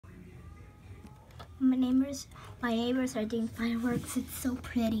My neighbors are doing fireworks. It's so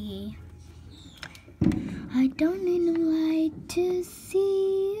pretty. I don't need no light to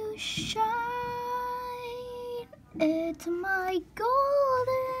see you shine. It's my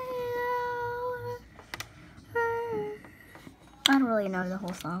golden hour. I don't really know the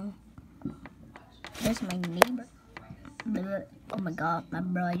whole song. There's my neighbor. Oh my god, my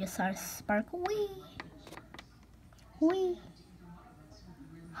bro, I just saw a sparkle. Wee. Wee.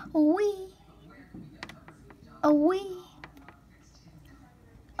 Wee. A wee.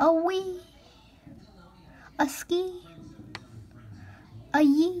 A wee. A ski. A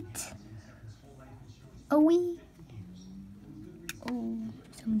yeet. A wee. Oh,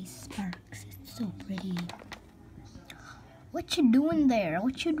 so many sparks. It's so pretty. What you doing there?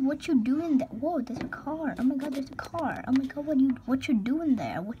 What you doing there? Whoa, there's a car. Oh my god, there's a car. Oh my god, what you doing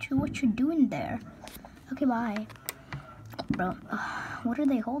there? What you doing there? Okay, bye. Bro, what are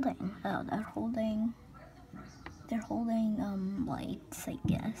they holding? Oh, they're holding lights, I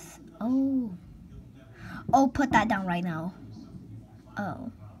guess. Oh, put that down right now.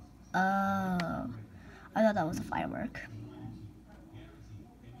 Oh, I thought that was a firework.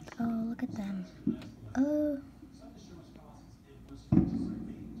 Oh, look at them. Oh.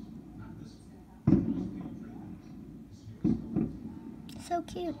 So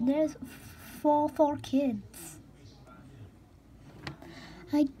cute. There's four kids.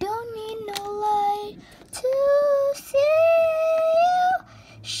 I don't need no light to see you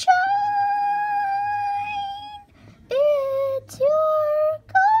shine. It's your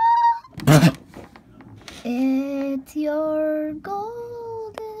gold. It's your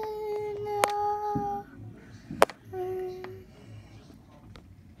golden hour.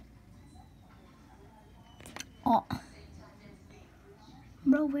 Oh.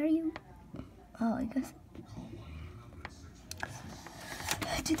 Bro, where are you? Oh, I guess.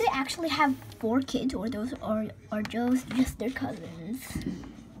 Do they actually have 4 kids, or those are just their cousins?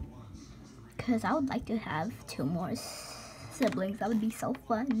 Because I would like to have 2 more siblings. That would be so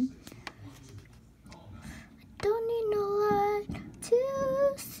fun. Don't need no light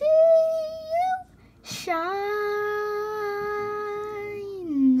to see you shine.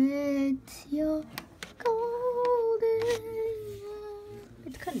 It's your golden.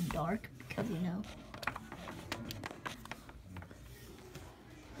 It's kind of dark because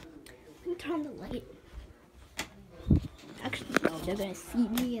turn on the light. Actually, no, they're gonna see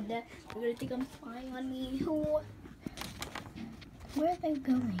me and they're gonna think I'm spying on me. Where are they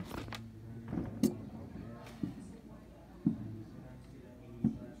going?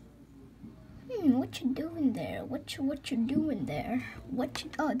 What you doing there? What you doing there?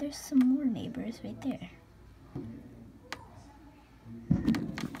 Oh, there's some more neighbors right there.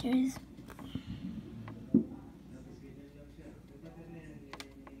 There's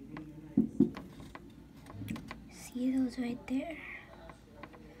see those right there?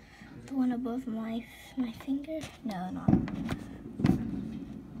 The one above my finger? No, not.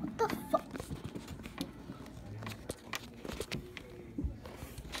 What the fuck?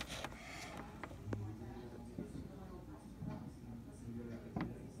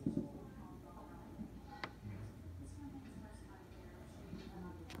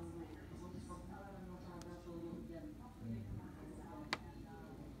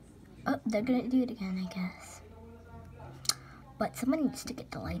 Oh, they're gonna do it again, I guess. But someone needs to get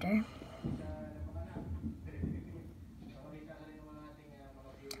the lighter.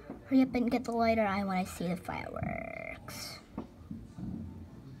 Hurry up and get the lighter. I want to see the fireworks.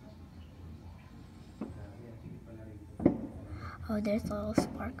 Oh, there's a little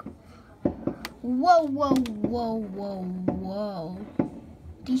spark. Whoa, whoa, whoa, whoa, whoa.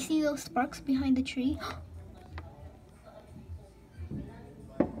 Do you see those sparks behind the tree?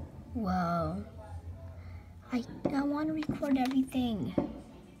 Whoa. I want to record everything.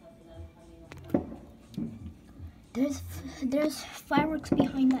 There's fireworks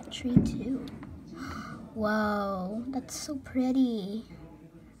behind that tree too. Whoa, that's so pretty.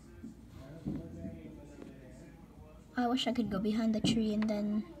 I wish I could go behind the tree and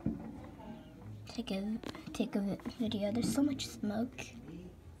then take a video. There's so much smoke.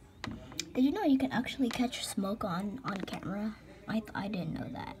 Did you know you can actually catch smoke on camera? I didn't know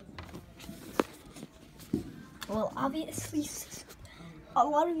that. Well, obviously, a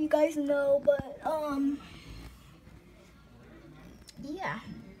lot of you guys know, but, yeah.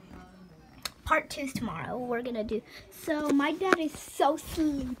 Part 2 is tomorrow. We're gonna do, so my dad is so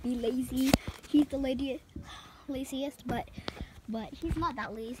sleepy, lazy. He's the laziest, but he's not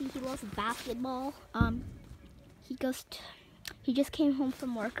that lazy. He loves basketball. He just came home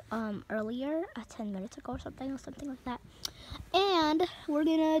from work, earlier, 10 minutes ago or something like that. And we're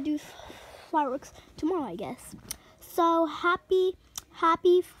gonna do fireworks tomorrow, I guess. So happy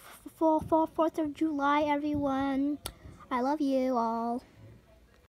 4th of July, everyone. I love you all.